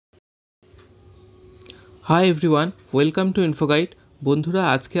Hi everyone, welcome to ইনফোগাইড। বন্ধুরা,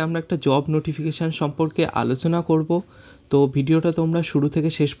 আজকে আমরা একটা জব নোটিফিকেশান সম্পর্কে আলোচনা করব। তো ভিডিওটা তোমরা শুরু থেকে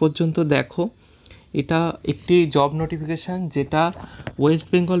শেষ পর্যন্ত দেখো। এটা একটি জব নোটিফিকেশান যেটা ওয়েস্ট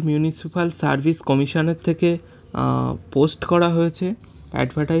বেঙ্গল মিউনিসিপ্যাল সার্ভিস কমিশনের থেকে পোস্ট করা হয়েছে।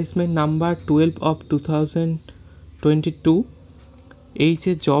 Advertisement number 12/2022। এই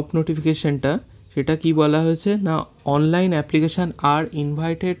যে জব নোটিফিকেশানটা, সেটা কি বলা হয়েছে না, online application are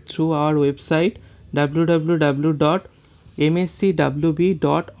invited through hour website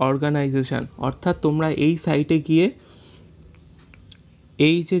www.mscwb.organization। অর্থাৎ তোমরা এই সাইটে গিয়ে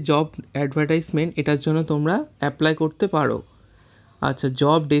এই যে জব অ্যাডভার্টাইজমেন্ট, এটার জন্য তোমরা অ্যাপ্লাই করতে পারো। আচ্ছা,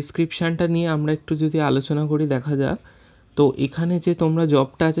 জব ডেসক্রিপশানটা নিয়ে আমরা একটু যদি আলোচনা করি, দেখা যাক। তো এখানে যে তোমরা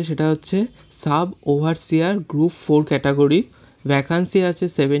জবটা আছে সেটা হচ্ছে sub overseer group 4 category. Vacancy আছে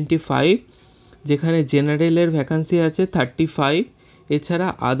 75, যেখানে জেনারেলের ভ্যাকান্সি আছে 35। এছাড়া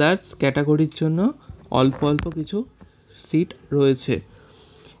আদার্স ক্যাটাগরির জন্য অল্প অল্প কিছু সিট রয়েছে।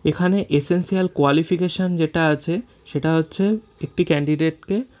 এখানে এসেনশিয়াল কোয়ালিফিকেশান যেটা আছে সেটা হচ্ছে একটি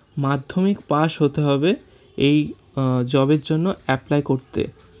ক্যান্ডিডেটকে মাধ্যমিক পাস হতে হবে এই জবের জন্য অ্যাপ্লাই করতে।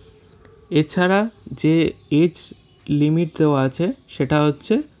 এছাড়া যে এজ লিমিট দেওয়া আছে সেটা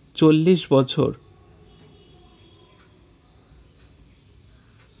হচ্ছে 40 বছর।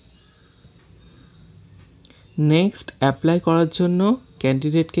 নেক্সট, অ্যাপ্লাই করার জন্য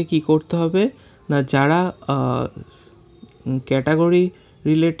ক্যান্ডিডেটকে কি করতে হবে না, যারা ক্যাটাগরি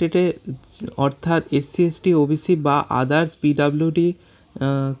রিলেটেডে অর্থাৎ এসসি এসটি ওবিসি বা আদার্স পিডাব্লিউডি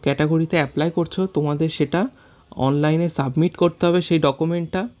ক্যাটাগরিতে অ্যাপ্লাই করছো, তোমাদের সেটা অনলাইনে সাবমিট করতে হবে সেই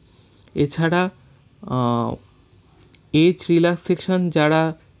ডকুমেন্টটা। এছাড়া এজ রিল্যাক্সেশন যারা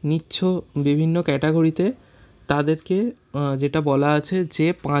নিচ্ছ বিভিন্ন ক্যাটাগরিতে, তাদেরকে যেটা বলা আছে যে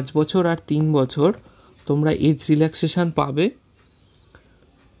 5 বছর আর 3 বছর তোমরা এজ রিল্যাক্সেশন পাবে।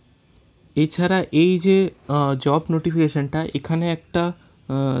 এছাড়া এই যে জব নোটিফিকেশানটা, এখানে একটা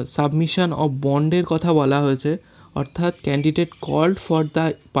সাবমিশন অফ বন্ডের কথা বলা হয়েছে। অর্থাৎ candidate called for the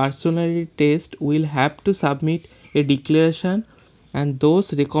personality test will have to submit A declaration and those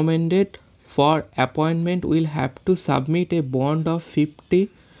recommended for appointment will have to submit A bond of 50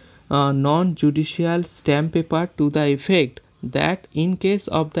 non-judicial stamp paper to the effect that in case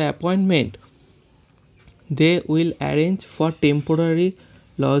of the appointment they will arrange for temporary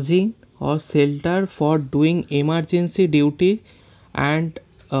lodging or shelter for doing emergency duty and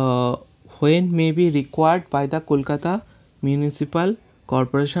when may be required by the Kolkata Municipal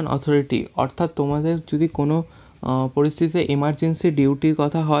Corporation Authority। অর্থাৎ তোমাদের যদি কোনো পরিস্থিতিতে emergency ডিউটির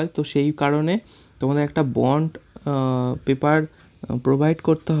কথা হয়, তো সেই কারণে তোমাদের একটা বন্ড পেপার প্রোভাইড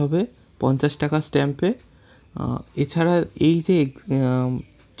করতে হবে 50 টাকা স্ট্যাম্পে। এছাড়া এই যে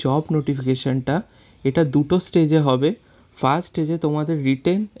জব নোটিফিকেশানটা, এটা দুটো স্টেজে হবে। ফার্স্ট স্টেজে তোমাদের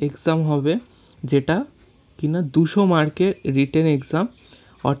রিটেন এক্সাম হবে, যেটা কিনা 200 মার্কের রিটেন এক্সাম।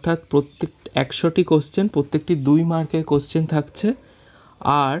 অর্থাৎ প্রত্যেক 100টি কোশ্চেন, প্রত্যেকটি 2 মার্কের কোশ্চেন থাকছে।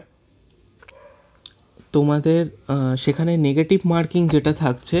 আর তোমাদের সেখানে নেগেটিভ মার্কিং যেটা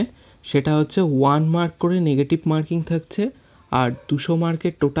থাকছে সেটা হচ্ছে 1 মার্ক করে নেগেটিভ মার্কিং থাকছে। আর 200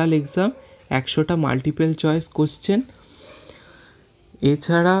 মার্কের total exam, 100টা multiple choice question.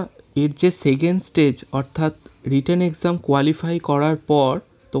 এছাড়া এর যে সেকেন্ড স্টেজ, অর্থাৎ রিটেন এক্সাম কোয়ালিফাই করার পর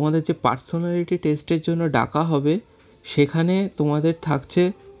তোমাদের যে পার্সোনালিটি টেস্টের জন্য ডাকা হবে, সেখানে তোমাদের থাকছে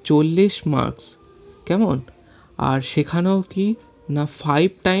 40 মার্কস। কেমন? আর সেখানেও কি না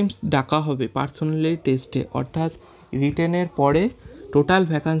 5 টাইমস ডাকা হবে পার্সোনালিটি টেস্টে। অর্থাৎ রিটেনের পরে টোটাল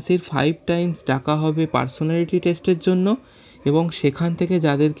ভ্যাকান্সির 5 টাইমস ডাকা হবে পার্সোনালিটি টেস্টের জন্য। এবং সেখান থেকে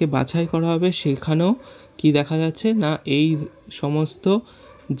যাদেরকে বাছাই করা হবে, সেখানেও কি দেখা যাচ্ছে না, এই সমস্ত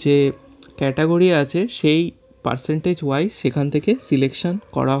যে ক্যাটাগরি আছে সেই পার্সেন্টেজ ওয়াইজ সেখান থেকে সিলেকশন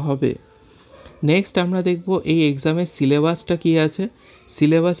করা হবে। নেক্সট আমরা দেখব এই এক্সামের সিলেবাসটা কী আছে।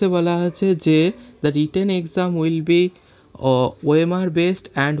 সিলেবাসে বলা আছে যে the written exam will be OMR based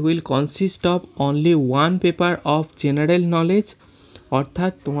and will consist of only 1 paper of general knowledge.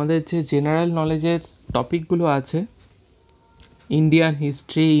 অর্থাৎ তোমাদের যে জেনারেল নলেজের টপিকগুলো আছে, ইন্ডিয়ান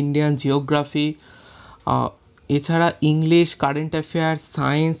হিস্ট্রি, ইন্ডিয়ান জিওগ্রাফি, এছাড়া English, current affairs,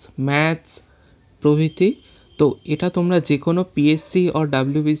 science, maths প্রভৃতি। তো এটা তোমরা যে কোনো পিএসসি ও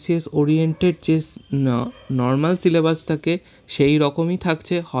WBCS ওরিয়েন্টেড যে নর্মাল সিলেবাস থাকে সেই রকমই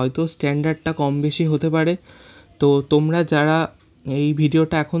থাকছে, হয়তো স্ট্যান্ডার্ডটা কম বেশি হতে পারে। তো তোমরা যারা এই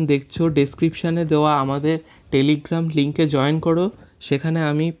ভিডিওটা এখন দেখছো, ডেসক্রিপশানে দেওয়া আমাদের টেলিগ্রাম লিঙ্কে জয়েন করো। সেখানে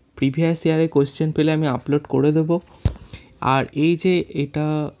আমি প্রিভিয়াস ইয়ারে কোয়েশ্চেন পেলে আমি আপলোড করে দেবো। আর এই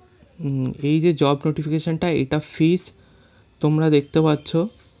যে জব নোটিফিকেশানটা, এটা ফিস তোমরা দেখতে পাচ্ছ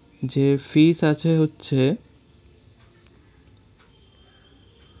যে ফিস আছে হচ্ছে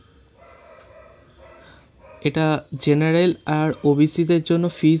এটা জেনারেল আর ওবিসিদের জন্য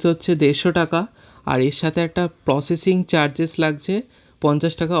ফিস হচ্ছে 150 টাকা, আর এর সাথে একটা প্রসেসিং চার্জেস লাগছে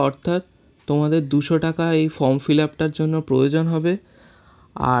 50 টাকা, অর্থাৎ তোমাদের 200 টাকা এই ফর্ম ফিল আপটার জন্য প্রয়োজন হবে।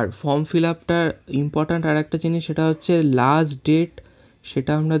 আর ফর্ম ফিল আপটার ইম্পর্ট্যান্ট আর একটা জিনিস, সেটা হচ্ছে লাস্ট ডেট,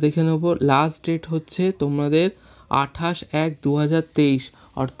 সেটা আমরা দেখে নেব। লাস্ট ডেট হচ্ছে তোমাদের 28/1/2023,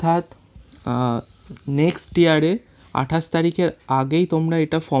 অর্থাৎ নেক্সট ইয়ারে 28 তারিখের আগেই তোমরা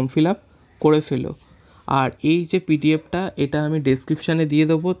এটা ফর্ম ফিল আপ করে ফেলো। আর এই যে পিডিএফটা, এটা আমি ডেসক্রিপশানে দিয়ে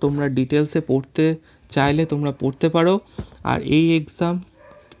দেবো, তোমরা ডিটেলসে পড়তে চাইলে তোমরা পড়তে পারো। আর এই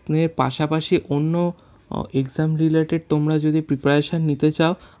এক্সামের পাশাপাশি অন্য এক্সাম রিলেটেড তোমরা যদি প্রিপারেশান নিতে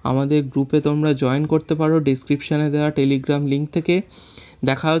চাও, আমাদের গ্রুপে তোমরা জয়েন করতে পারো ডেসক্রিপশানে দেওয়া টেলিগ্রাম লিঙ্ক থেকে।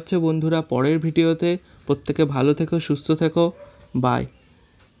 দেখা হচ্ছে বন্ধুরা পরের ভিডিওতে। প্রত্যেকে ভালো থেকো, সুস্থ থেকো, বাই।